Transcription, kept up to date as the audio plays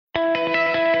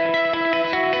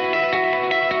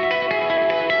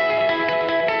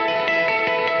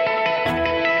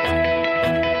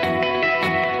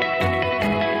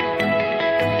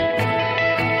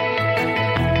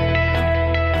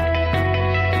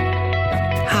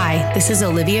Hi, this is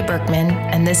Olivia Berkman,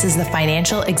 and this is the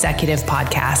Financial Executive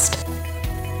Podcast.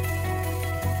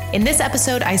 In this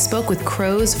episode, I spoke with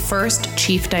Crowe's first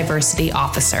Chief Diversity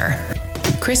Officer.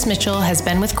 Chris Mitchell has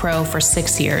been with Crowe for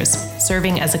 6 years,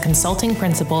 serving as a consulting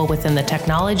principal within the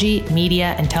Technology,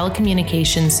 Media, and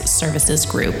Telecommunications Services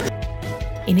Group.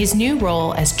 In his new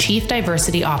role as Chief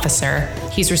Diversity Officer,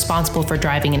 he's responsible for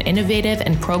driving an innovative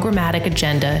and programmatic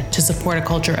agenda to support a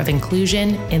culture of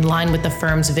inclusion in line with the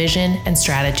firm's vision and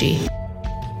strategy.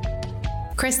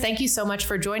 Chris, thank you so much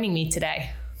for joining me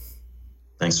today.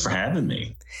 Thanks for having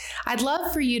me. I'd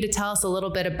love for you to tell us a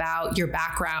little bit about your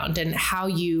background and how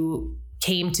you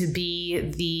came to be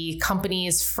the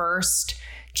company's first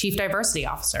Chief Diversity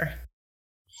Officer.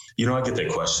 You know, I get that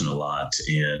question a lot,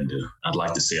 and I'd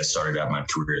like to say I started out my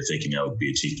career thinking I would be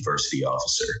a Chief Diversity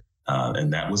Officer,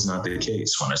 and that was not the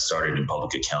case. When I started in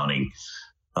public accounting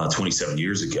 27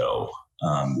 years ago,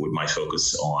 with my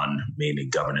focus on mainly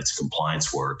governance and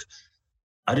compliance work,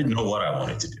 I didn't know what I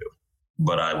wanted to do,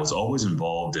 but I was always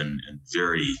involved and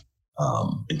very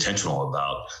intentional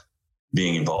about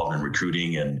being involved in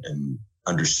recruiting and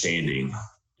understanding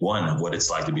one, what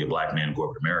it's like to be a Black man in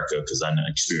corporate America, because I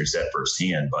experienced that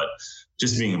firsthand, but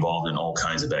just being involved in all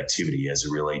kinds of activity as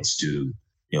it relates to,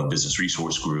 business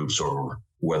resource groups, or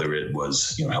whether it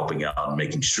was, helping out and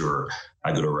making sure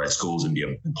I go to the right schools and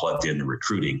be plugged into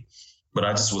recruiting. But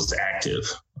I just was active.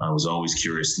 I was always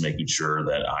curious to making sure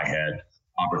that I had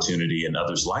opportunity and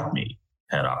others like me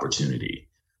had opportunity.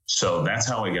 So that's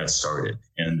how I got started.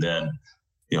 And then,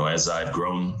 as I've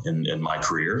grown in my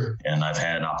career and I've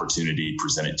had opportunity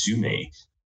presented to me,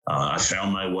 I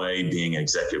found my way being an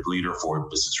executive leader for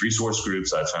business resource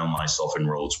groups. I found myself in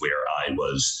roles where I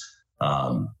was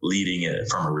leading it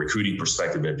from a recruiting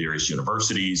perspective at various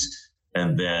universities.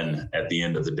 And then at the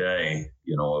end of the day,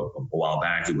 a while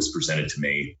back, it was presented to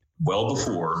me well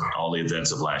before all the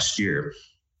events of last year,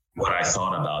 what I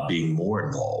thought about being more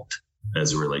involved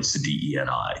as it relates to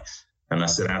DE&I. And I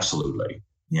said, absolutely.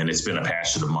 And it's been a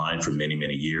passion of mine for many,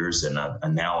 many years. And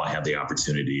now I have the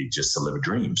opportunity just to live a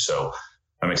dream. So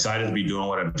I'm excited to be doing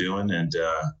what I'm doing, and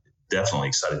definitely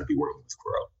excited to be working with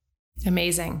Crowe.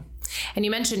 Amazing. And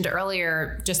you mentioned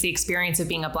earlier just the experience of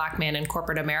being a Black man in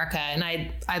corporate America. And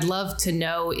I'd love to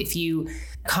know, if you,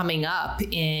 coming up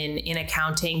in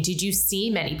accounting, did you see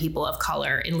many people of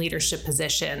color in leadership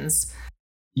positions?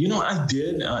 I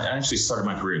did. I actually started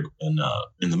my career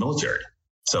in the military.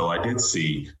 So I did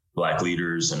see Black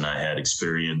leaders, and I had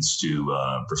experience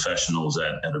to professionals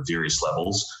at various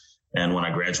levels. And when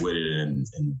I graduated and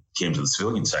came to the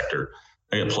civilian sector,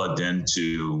 I got plugged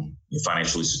into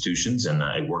financial institutions, and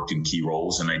I worked in key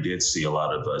roles. And I did see a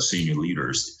lot of senior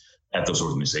leaders at those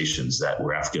organizations that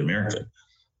were African American.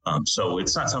 So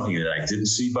it's not something that I didn't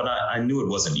see, but I knew it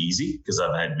wasn't easy, because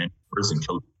I've had mentors and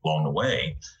coaches along the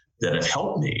way that have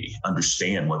helped me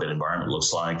understand what that environment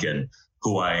looks like and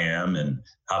who I am and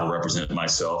how to represent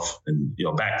myself. And,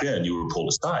 back then you were pulled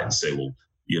aside and say,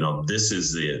 well, this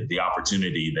is the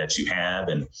opportunity that you have,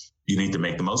 and you need to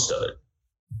make the most of it.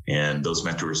 And those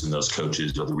mentors and those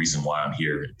coaches are the reason why I'm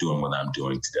here doing what I'm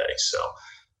doing today. So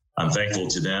I'm thankful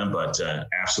to them, but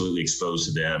absolutely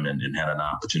exposed to them and had an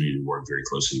opportunity to work very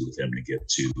closely with them to get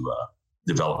to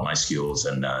develop my skills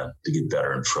and to get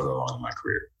better and further along in my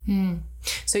career.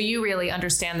 So you really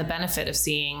understand the benefit of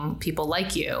seeing people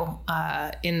like you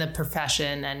in the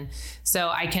profession. And so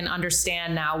I can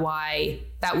understand now why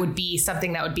that would be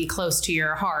something that would be close to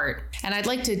your heart. And I'd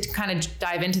like to kind of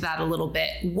dive into that a little bit.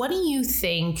 What do you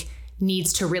think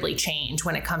needs to really change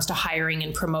when it comes to hiring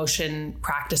and promotion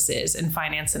practices in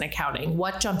finance and accounting?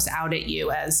 What jumps out at you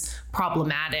as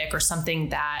problematic or something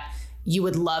that you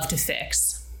would love to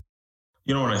fix?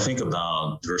 When I think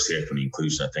about diversity, equity,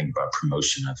 inclusion, I think about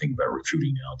promotion, I think about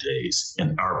recruiting nowadays.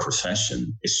 In our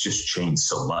profession, it's just changed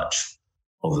so much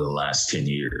over the last 10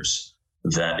 years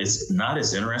that it's not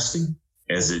as interesting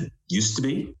as it used to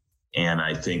be. And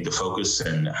I think the focus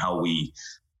and how we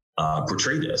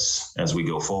portray this as we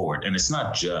go forward. And it's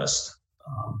not just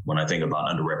when I think about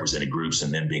underrepresented groups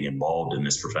and then being involved in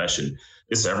this profession,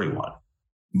 it's everyone.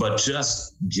 But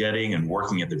just getting and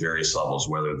working at the various levels,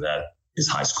 whether that is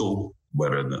high school,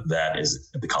 whether that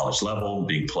is at the college level,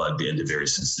 being plugged into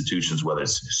various institutions, whether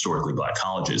it's historically Black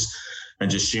colleges, and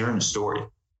just sharing the story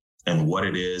and what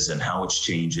it is and how it's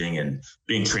changing, and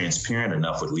being transparent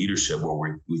enough with leadership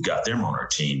where we've got them on our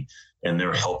team and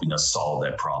they're helping us solve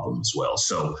that problem as well.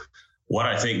 So what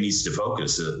I think needs to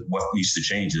focus, what needs to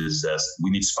change is that we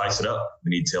need to spice it up. We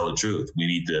need to tell the truth. We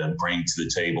need to bring to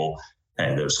the table,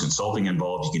 and there's consulting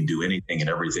involved. You can do anything and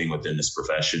everything within this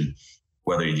profession,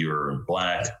 whether you're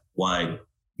Black, white,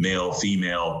 male,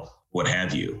 female, what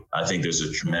have you. I think there's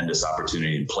a tremendous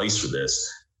opportunity in place for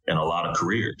this in a lot of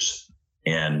careers,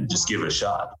 and just give it a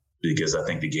shot, because I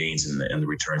think the gains and the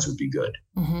returns would be good.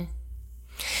 Mm-hmm.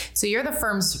 So you're the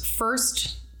firm's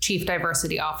first chief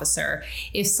diversity officer.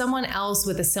 If someone else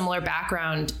with a similar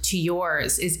background to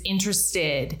yours is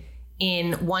interested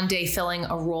in one day filling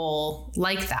a role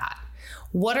like that,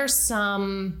 what are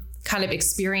some kind of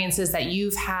experiences that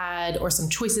you've had or some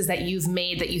choices that you've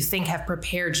made that you think have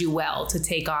prepared you well to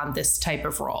take on this type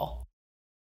of role?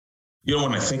 You know,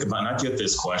 when I think about, and I get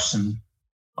this question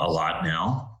a lot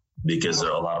now, because there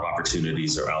are a lot of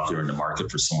opportunities that are out there in the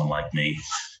market for someone like me.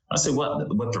 I say,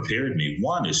 what prepared me?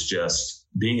 One is just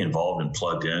being involved and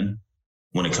plugged in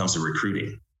when it comes to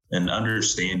recruiting and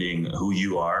understanding who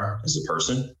you are as a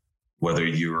person, whether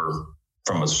you're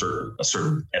from a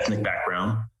certain ethnic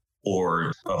background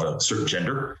or of a certain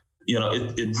gender. You know,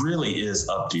 it really is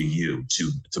up to you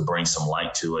to bring some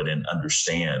light to it and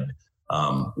understand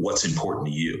what's important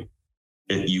to you.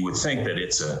 You would think that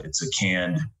it's a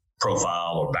canned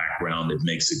profile or background that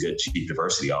makes a good chief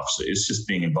diversity officer. It's just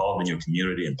being involved in your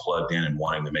community and plugged in and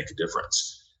wanting to make a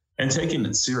difference and taking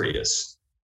it serious.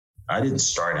 I didn't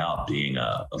start out being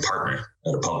a partner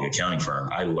at a public accounting firm.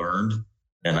 I learned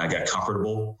and I got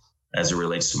comfortable as it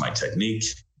relates to my technique,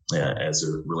 as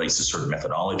it relates to certain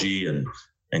methodology and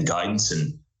guidance.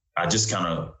 And I just kind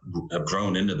of have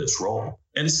grown into this role.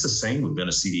 And it's the same with being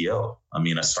a CDO. I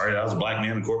mean, I started out as a Black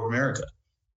man in corporate America.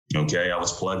 Okay, I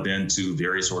was plugged into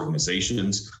various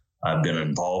organizations. I've been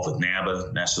involved with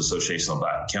NABA, National Association of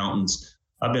Black Accountants.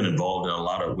 I've been involved in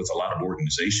with a lot of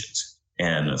organizations.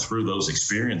 And through those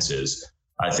experiences,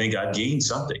 I think I've gained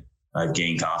something. I've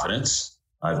gained confidence.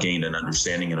 I've gained an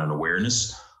understanding and an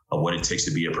awareness of what it takes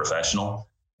to be a professional.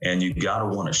 And you got to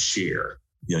want to share,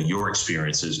 your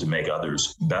experiences to make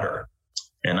others better.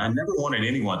 And I never wanted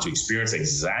anyone to experience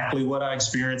exactly what I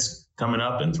experienced coming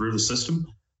up and through the system,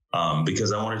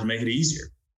 because I wanted to make it easier.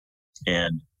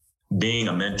 And being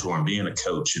a mentor and being a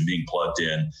coach and being plugged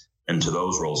into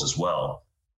those roles as well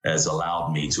has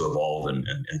allowed me to evolve and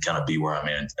kind of be where I'm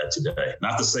at today.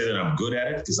 Not to say that I'm good at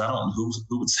it, because I don't know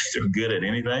who would say they're good at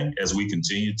anything as we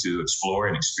continue to explore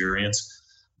and experience,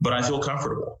 but I feel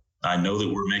comfortable. I know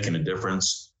that we're making a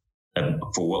difference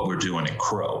for what we're doing at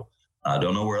Crowe. I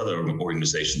don't know where other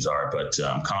organizations are, but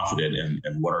I'm confident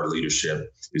in what our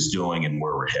leadership is doing and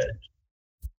where we're headed.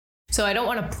 So I don't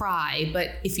want to pry,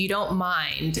 but if you don't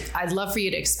mind, I'd love for you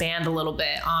to expand a little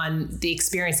bit on the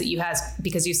experience that you had,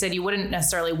 because you said you wouldn't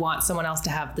necessarily want someone else to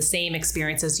have the same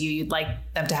experience as you. You'd like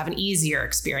them to have an easier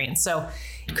experience. So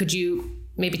could you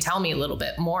maybe tell me a little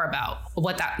bit more about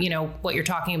what you're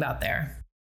talking about there?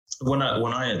 When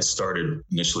I had started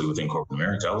initially within corporate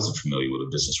America, I wasn't familiar with a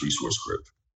business resource group.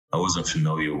 I wasn't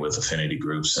familiar with affinity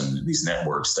groups and these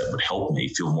networks that would help me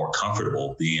feel more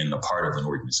comfortable being a part of an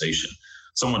organization.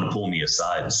 Someone to pull me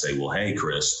aside and say, well, hey,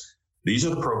 Chris, these are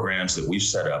the programs that we've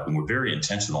set up, and we're very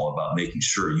intentional about making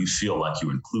sure you feel like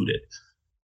you're included.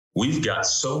 We've got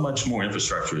so much more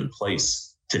infrastructure in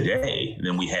place today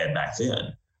than we had back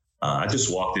then. I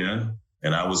just walked in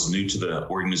and I was new to the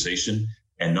organization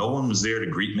and no one was there to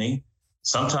greet me.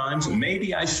 Sometimes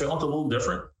maybe I felt a little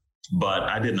different, but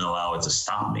I didn't allow it to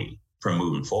stop me from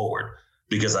moving forward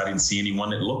because I didn't see anyone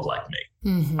that looked like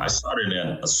me. Mm-hmm. I started in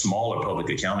a smaller public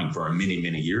accounting firm many,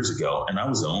 many years ago, and I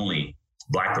was the only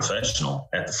Black professional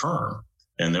at the firm.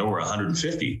 And there were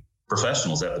 150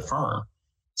 professionals at the firm.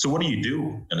 So what do you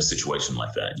do in a situation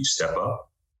like that? You step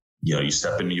up, you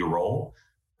step into your role,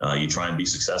 you try and be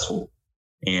successful,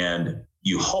 and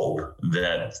you hope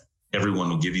that everyone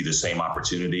will give you the same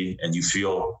opportunity and you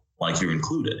feel like you're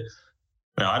included.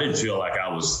 Now, I didn't feel like I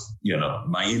was,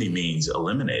 by any means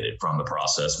eliminated from the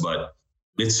process, but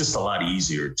it's just a lot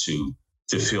easier to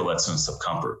feel that sense of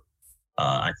comfort.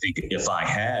 I think if I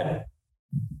had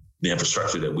the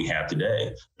infrastructure that we have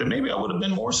today, then maybe I would have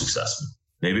been more successful.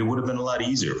 Maybe it would have been a lot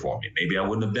easier for me. Maybe I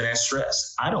wouldn't have been as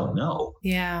stressed. I don't know.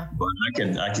 Yeah. But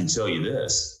I can tell you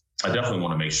this. I definitely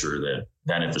want to make sure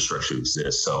that infrastructure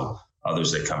exists so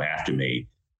others that come after me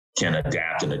can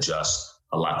adapt and adjust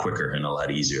a lot quicker and a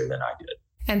lot easier than I did.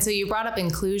 And so you brought up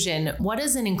inclusion. What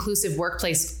does an inclusive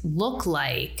workplace look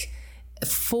like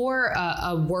for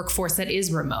a workforce that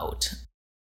is remote?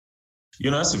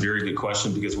 That's a very good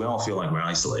question because we all feel like we're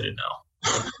isolated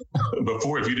now.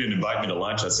 Before, if you didn't invite me to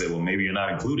lunch, I'd say, well, maybe you're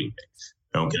not including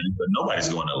me. Okay. But nobody's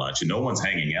going to lunch and no one's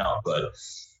hanging out. But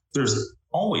there's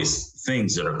always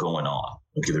things that are going on.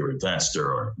 Okay. There are events, there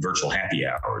are virtual happy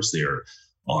hours, there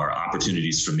are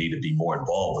opportunities for me to be more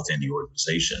involved within the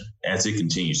organization as it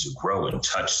continues to grow and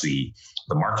touch the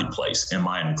marketplace. Am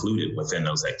I included within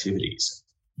those activities?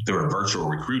 There are virtual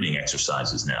recruiting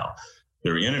exercises now.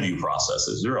 There are interview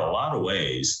processes. There are a lot of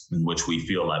ways in which we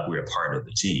feel like we're a part of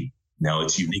the team. Now,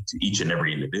 it's unique to each and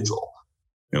every individual.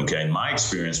 Okay. My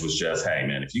experience was just, hey,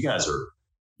 man, if you guys are,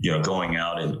 going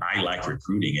out and I like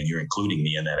recruiting and you're including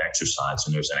me in that exercise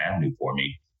and there's an avenue for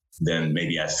me, then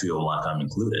maybe I feel like I'm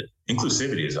included.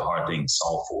 Inclusivity is a hard thing to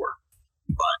solve for.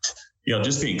 But,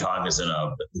 just being cognizant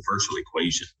of the virtual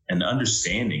equation and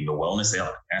understanding the wellness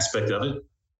aspect of it,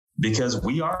 because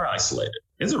we are isolated.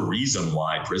 There's a reason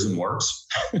why prison works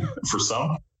for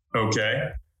some, okay?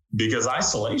 Because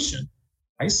isolation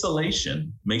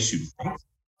makes you think.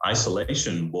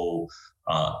 Isolation will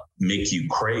make you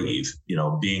crave,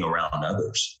 being around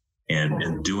others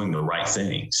and doing the right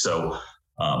thing. So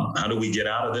how do we get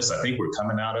out of this? I think we're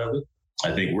coming out of it.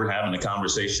 I think we're having a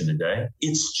conversation today.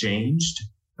 It's changed,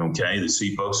 okay, to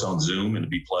see folks on Zoom and to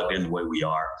be plugged in the way we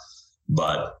are.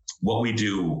 But what we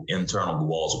do internal to the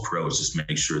walls of Crowe is just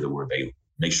make sure that we're available,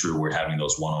 make sure we're having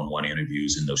those one-on-one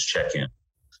interviews and those check-in.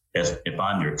 If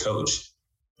I'm your coach,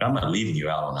 I'm not leaving you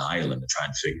out on an island to try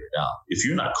and figure it out. If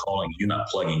you're not calling, you're not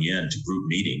plugging in to group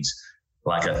meetings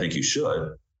like I think you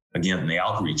should, again, the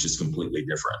outreach is completely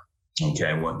different.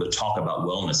 Okay, the talk about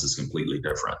wellness is completely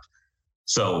different.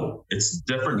 So it's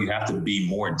different. You have to be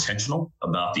more intentional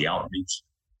about the outreach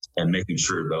and making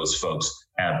sure those folks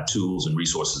have tools and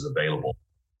resources available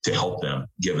to help them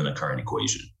given the current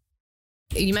equation.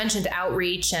 You mentioned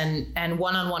outreach and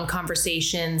one-on-one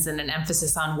conversations and an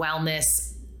emphasis on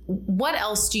wellness. What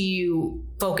else do you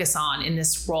focus on in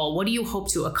this role? What do you hope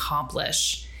to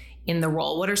accomplish in the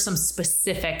role? What are some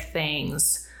specific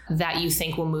things that you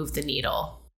think will move the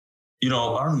needle?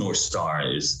 Our North Star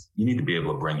is you need to be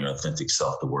able to bring your authentic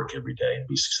self to work every day and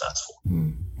be successful.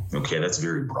 Okay, that's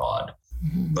very broad.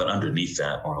 But underneath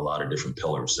that are a lot of different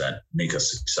pillars that make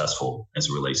us successful as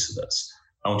it relates to this.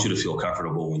 I want you to feel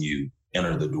comfortable when you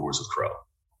enter the doors of Crowe.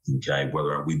 Okay,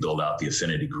 whether we build out the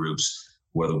affinity groups,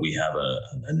 whether we have a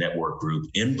network group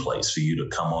in place for you to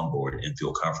come on board and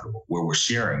feel comfortable, where we're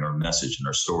sharing our message and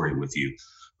our story with you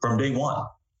from day one,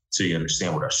 so you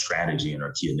understand what our strategy and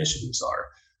our key initiatives are,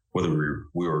 whether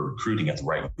we're recruiting at the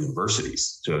right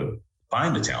universities to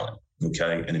find the talent,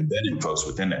 okay, and embedding folks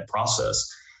within that process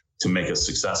to make us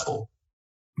successful.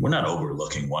 We're not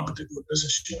overlooking one particular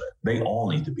business unit. They all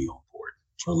need to be on board.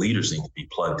 Our leaders need to be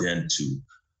plugged into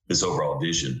this overall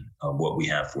vision of what we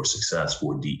have for success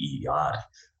for DEI.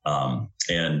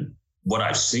 And what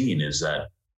I've seen is that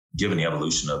given the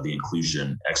evolution of the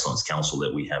Inclusion Excellence Council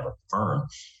that we have at the firm,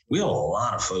 we have a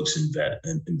lot of folks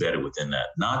embedded within that,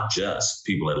 not just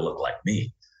people that look like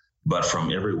me, but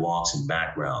from every walks and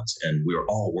backgrounds. And we're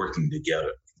all working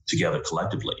together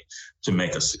collectively to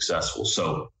make us successful.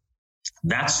 So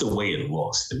that's the way it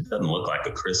looks. It doesn't look like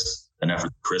an effort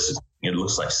that Chris is. It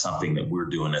looks like something that we're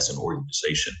doing as an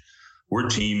organization. We're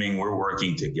teaming, we're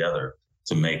working together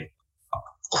to make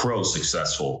Crowe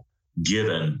successful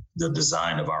given the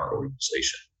design of our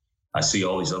organization. I see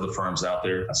all these other firms out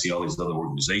there. I see all these other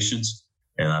organizations,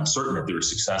 and I'm certain that they're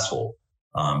successful.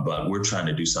 But we're trying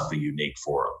to do something unique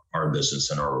for our business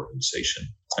and our organization.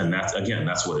 And that's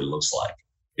what it looks like.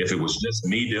 If it was just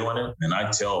me doing it, and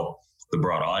I tell the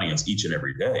broad audience each and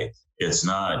every day, it's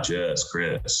not just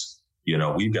Chris.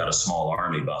 We've got a small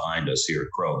army behind us here at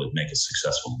Crowe that make us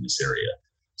successful in this area.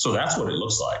 So that's what it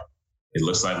looks like. It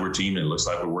looks like we're teaming. It looks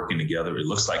like we're working together. It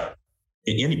looks like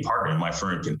any partner in my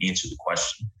firm can answer the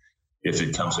question if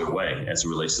it comes their way as it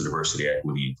relates to diversity,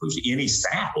 equity, inclusion. Any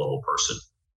staff level person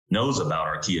knows about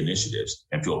our key initiatives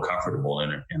and feel comfortable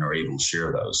and are able to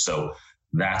share those. So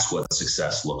that's what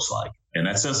success looks like. And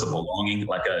that sense of belonging,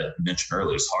 like I mentioned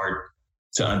earlier, is hard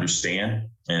to understand,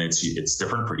 and it's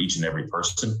different for each and every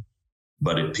person.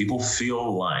 But if people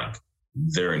feel like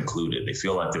they're included, they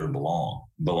feel like they belong,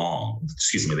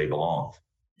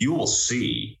 you will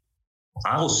see,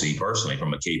 I will see personally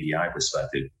from a KPI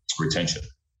perspective, retention.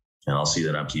 And I'll see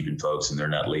that I'm keeping folks and they're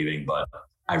not leaving, but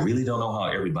I really don't know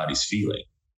how everybody's feeling.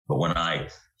 But when I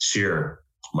share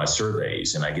my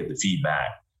surveys and I get the feedback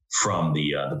from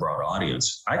the broad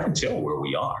audience, I can tell where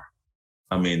we are.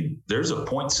 I mean, there's a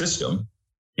point system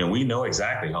and we know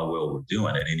exactly how well we're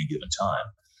doing at any given time,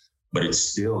 but it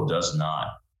still does not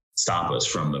stop us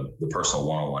from the personal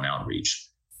one-on-one outreach.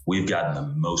 We've gotten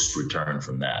the most return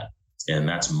from that. And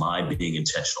that's my being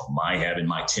intentional, my having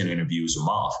my 10 interviews a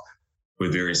month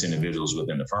with various individuals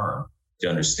within the firm to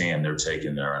understand they're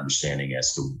taking their understanding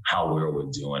as to how well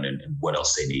we're doing and what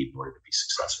else they need in order to be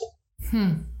successful.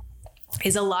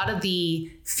 Is a lot of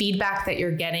the feedback that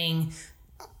you're getting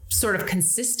sort of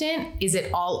consistent? Is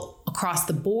it all across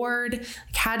the board?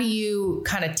 How do you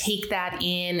kind of take that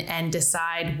in and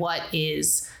decide what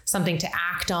is something to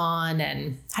act on?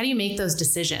 And how do you make those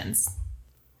decisions?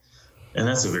 And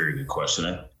that's a very good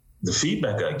question. The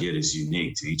feedback I get is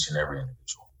unique to each and every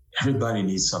individual. Everybody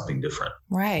needs something different.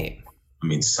 Right. I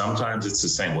mean, sometimes it's the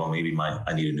same. Well, maybe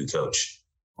I need a new coach.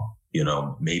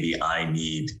 Maybe I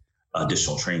need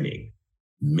additional training.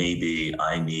 Maybe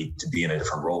I need to be in a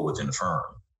different role within the firm.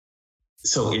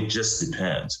 So it just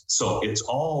depends. So it's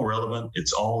all relevant.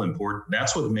 It's all important.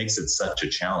 That's what makes it such a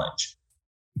challenge.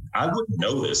 I wouldn't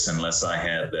know this unless I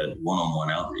had that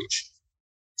one-on-one outreach.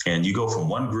 And you go from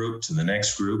one group to the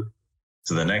next group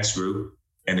to the next group,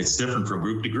 and it's different from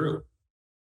group to group.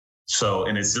 So,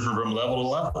 and it's different from level to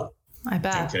level. I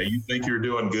bet. Okay, you think you're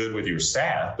doing good with your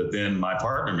staff, but then my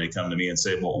partner may come to me and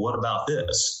say, well, what about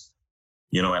this?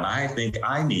 And I think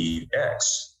I need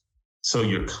X. So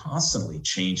you're constantly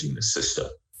changing the system.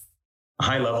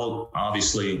 High level,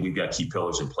 obviously, we've got key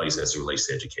pillars in place as it relates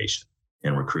to education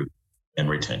and recruitment and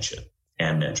retention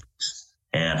and metrics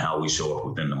and how we show up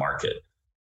within the market.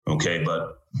 Okay,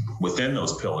 but within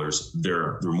those pillars, there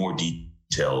are more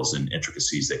details and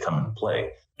intricacies that come into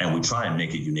play, and we try and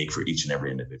make it unique for each and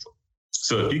every individual.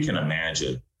 So if you can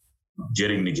imagine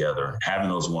getting together, having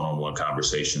those one-on-one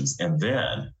conversations, and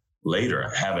then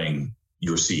later having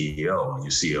your CEO and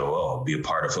your COO be a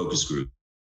part of focus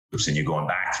groups, and you're going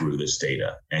back through this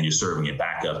data and you're serving it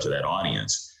back up to that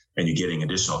audience, and you're getting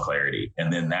additional clarity.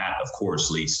 And then that, of course,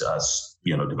 leads to us,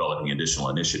 developing additional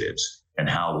initiatives and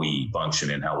how we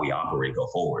function and how we operate go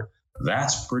forward.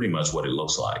 That's pretty much what it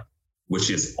looks like, which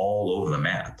is all over the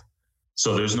map.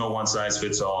 So there's no one size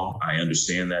fits all. I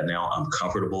understand that now. I'm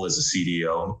comfortable as a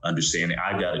CDO, understanding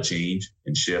I've got to change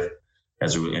and shift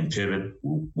and pivot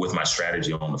with my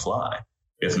strategy on the fly.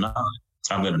 If not,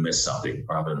 I'm going to miss something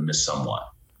or I'm going to miss someone.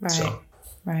 Right.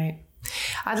 Right.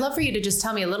 I'd love for you to just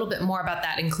tell me a little bit more about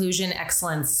that Inclusion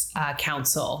Excellence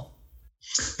Council.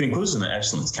 The Inclusion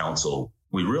Excellence Council,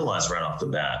 we realized right off the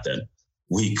bat that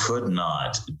we could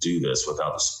not do this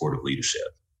without the support of leadership.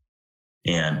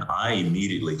 And I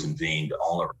immediately convened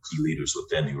all our key leaders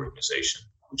within the organization,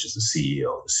 which is the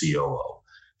CEO, the COO,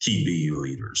 key BU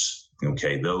leaders,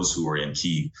 those who are in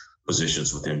key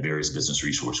positions within various business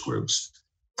resource groups,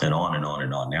 and on and on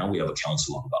and on. Now we have a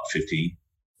council of about 15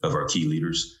 of our key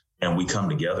leaders, and we come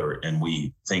together and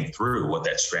we think through what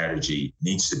that strategy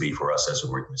needs to be for us as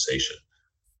an organization.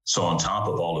 So on top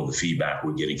of all of the feedback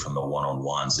we're getting from the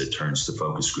one-on-ones that turns to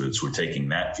focus groups, we're taking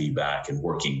that feedback and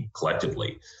working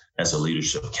collectively as a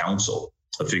leadership council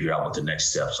to figure out what the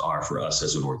next steps are for us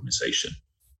as an organization.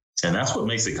 And that's what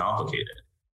makes it complicated,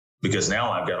 because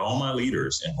now I've got all my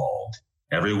leaders involved.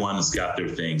 Everyone's got their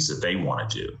things that they want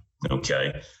to do.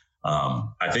 Okay.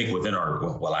 I think within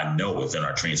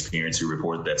our transparency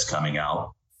report that's coming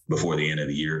out before the end of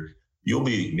the year, you'll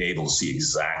be able to see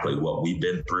exactly what we've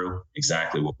been through,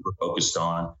 exactly what we're focused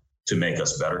on to make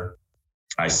us better.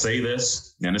 I say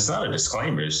this, and it's not a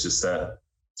disclaimer. It's just that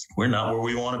we're not where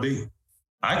we want to be.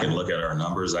 I can look at our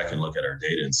numbers. I can look at our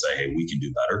data and say, hey, we can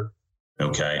do better.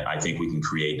 Okay. I think we can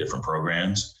create different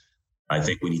programs. I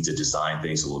think we need to design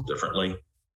things a little differently.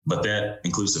 But that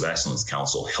Inclusive Excellence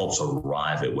Council helps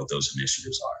arrive at what those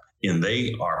initiatives are. And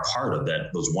they are part of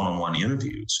those one-on-one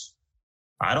interviews.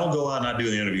 I don't go out and I do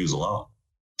the interviews alone.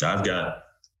 I've got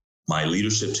my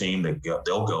leadership team that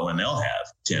they'll go and they'll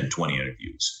have 10, 20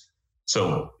 interviews.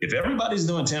 So if everybody's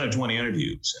doing 10 or 20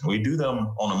 interviews, and we do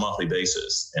them on a monthly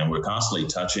basis, and we're constantly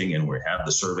touching and we have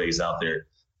the surveys out there,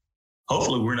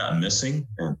 hopefully we're not missing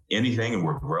anything and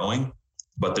we're growing,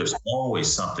 but there's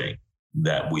always something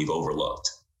that we've overlooked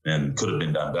and could have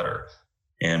been done better.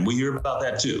 And we hear about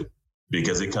that too,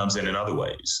 because it comes in other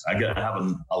ways. I got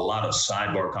having a lot of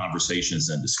sidebar conversations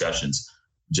and discussions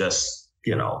just,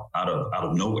 out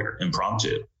of nowhere,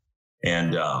 impromptu.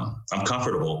 And I'm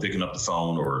comfortable picking up the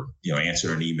phone or,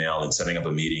 answering an email and setting up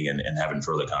a meeting and having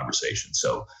further conversation.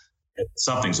 So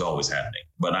something's always happening.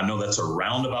 But I know that's a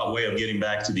roundabout way of getting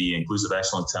back to the Inclusive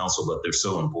Excellence Council, but they're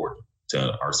so important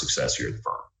to our success here at the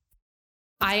firm.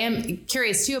 I am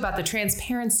curious, too, about the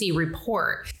transparency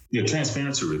report. The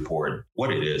transparency report,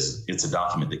 what it is, it's a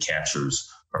document that captures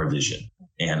our vision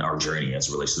and our journey as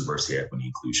it relates to diversity, equity, and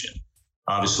inclusion.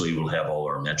 Obviously, we'll have all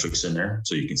our metrics in there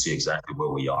so you can see exactly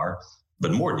where we are.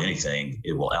 But more than anything,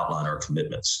 it will outline our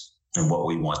commitments and what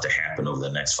we want to happen over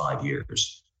the next 5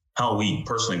 years, how we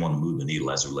personally want to move the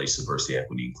needle as it relates to diversity,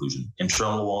 equity, and inclusion,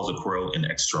 internal walls of Crowe and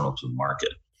external to the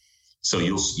market. So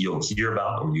you'll hear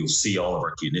about, or you'll see all of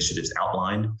our key initiatives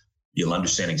outlined. You'll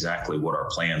understand exactly what our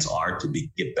plans are to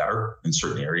get better in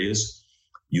certain areas.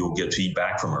 You'll get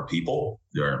feedback from our people.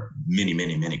 There are many,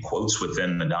 many, many quotes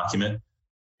within the document,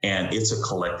 and it's a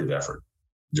collective effort.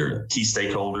 There are key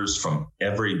stakeholders from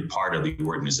every part of the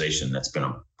organization that's been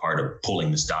a part of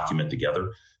pulling this document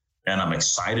together. And I'm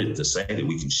excited to say that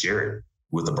we can share it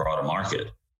with the broader market.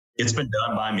 It's been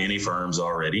done by many firms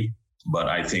already, but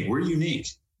I think we're unique.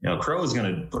 Crowe is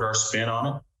going to put our spin on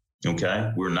it.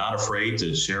 Okay. We're not afraid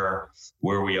to share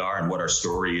where we are and what our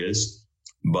story is,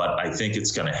 but I think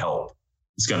it's going to help.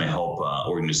 It's going to help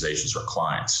organizations or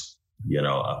clients,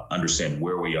 understand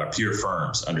where we are, peer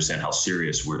firms, understand how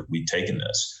serious we've taken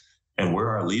this and where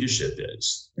our leadership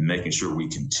is, and making sure we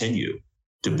continue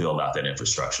to build out that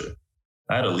infrastructure.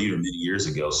 I had a leader many years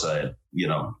ago said,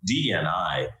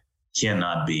 DE&I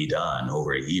cannot be done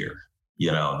over a year.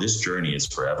 This journey is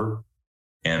forever.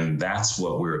 And that's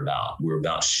what we're about. We're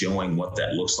about showing what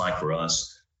that looks like for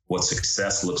us, what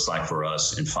success looks like for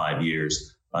us in 5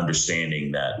 years,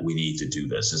 understanding that we need to do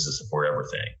this. This is a forever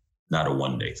thing, not a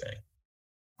one-day thing.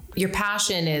 Your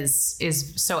passion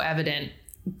is so evident.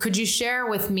 Could you share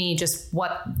with me just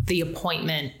what the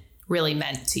appointment really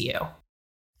meant to you?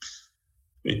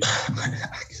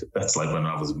 That's like when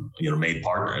I was, made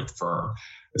partner at the firm.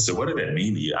 So what did that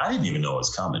mean to you? I didn't even know it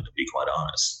was coming, to be quite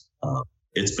honest.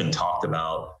 It's been talked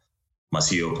about. My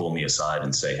CEO pulled me aside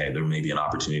and say, hey, there may be an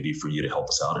opportunity for you to help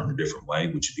us out in a different way.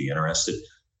 Would you be interested?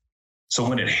 So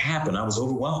when it happened, I was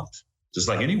overwhelmed, just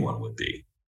like anyone would be.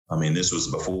 I mean, this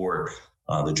was before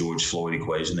the George Floyd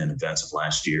equation and events of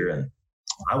last year. And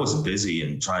I was busy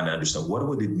and trying to understand what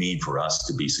would it mean for us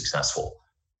to be successful.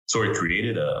 So it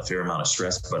created a fair amount of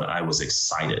stress, but I was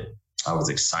excited. I was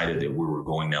excited that we were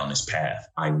going down this path.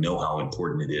 I know how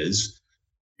important it is.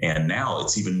 And now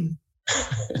it's even,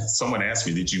 someone asked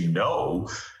me, did you know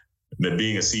that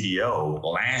being a CDO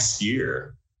last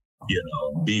year,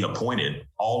 being appointed,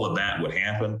 all of that would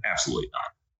happen? Absolutely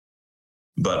not.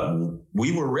 But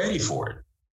we were ready for it.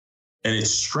 And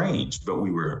it's strange, but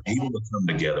we were able to come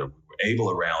together. We were able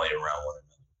to rally around one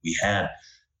another. We had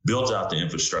built out the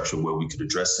infrastructure where we could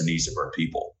address the needs of our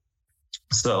people.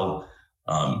 So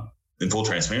in full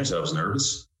transparency, I was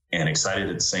nervous and excited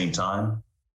at the same time.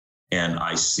 And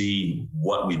I see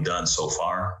what we've done so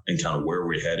far and kind of where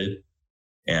we're headed.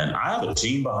 And I have a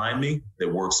team behind me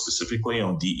that works specifically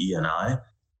on DE&I,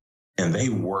 and they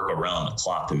work around the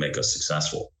clock to make us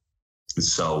successful.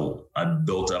 So I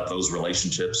built up those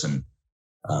relationships, and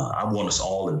I want us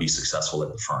all to be successful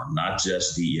at the firm, not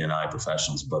just DE&I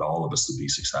professionals, but all of us to be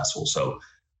successful. So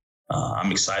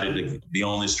I'm excited to be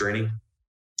on this journey,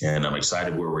 and I'm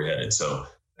excited where we're headed. So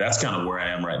that's kind of where I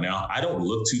am right now. I don't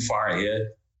look too far ahead.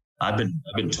 I've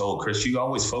been told, Chris, you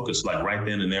always focus like right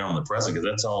then and there on the present, because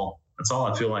that's all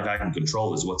I feel like I can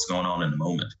control is what's going on in the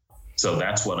moment. So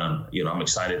that's what I'm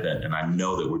excited that, and I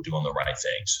know that we're doing the right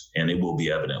things, and it will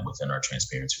be evident within our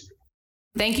transparency group.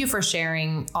 Thank you for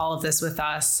sharing all of this with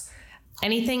us.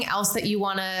 Anything else that you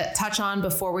want to touch on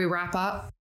before we wrap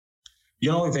up? The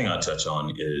only thing I touch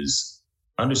on is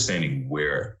understanding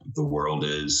where the world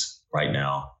is right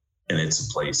now, and it's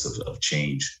a place of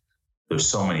change. There's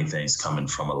so many things coming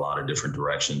from a lot of different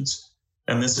directions,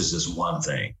 and this is just one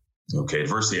thing. Okay,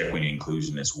 diversity, equity, and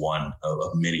inclusion is one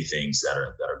of many things that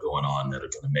are going on that are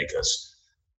going to make us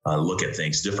look at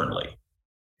things differently.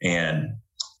 And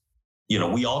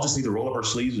we all just need to roll up our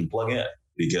sleeves and plug in,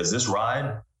 because this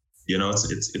ride,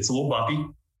 it's a little bumpy,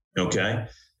 okay,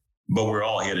 but we're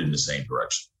all headed in the same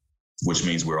direction, which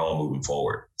means we're all moving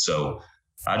forward. So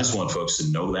I just want folks to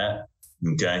know that,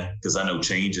 okay, because I know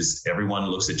everyone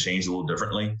looks at change a little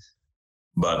differently,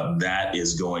 but that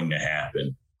is going to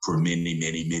happen for many,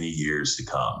 many, many years to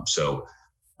come. So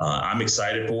I'm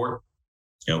excited for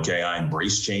it. Okay, I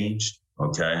embrace change.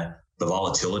 Okay, the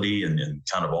volatility and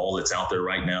kind of all that's out there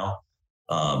right now.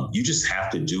 You just have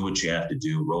to do what you have to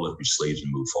do, roll up your sleeves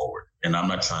and move forward. And I'm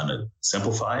not trying to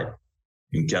simplify it.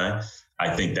 Okay,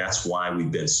 I think that's why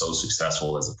we've been so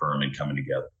successful as a firm in coming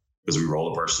together, because we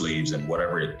roll up our sleeves and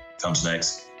whatever it comes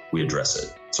next, we address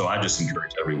it. So I just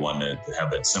encourage everyone to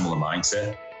have that similar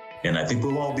mindset, and I think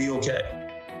we'll all be okay.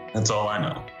 That's all I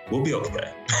know. We'll be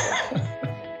okay.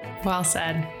 Well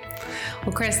said.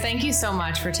 Well, Chris, thank you so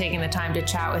much for taking the time to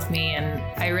chat with me. And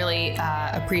I really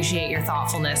appreciate your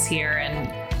thoughtfulness here and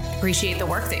appreciate the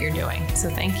work that you're doing. So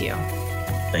thank you.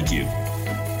 Thank you.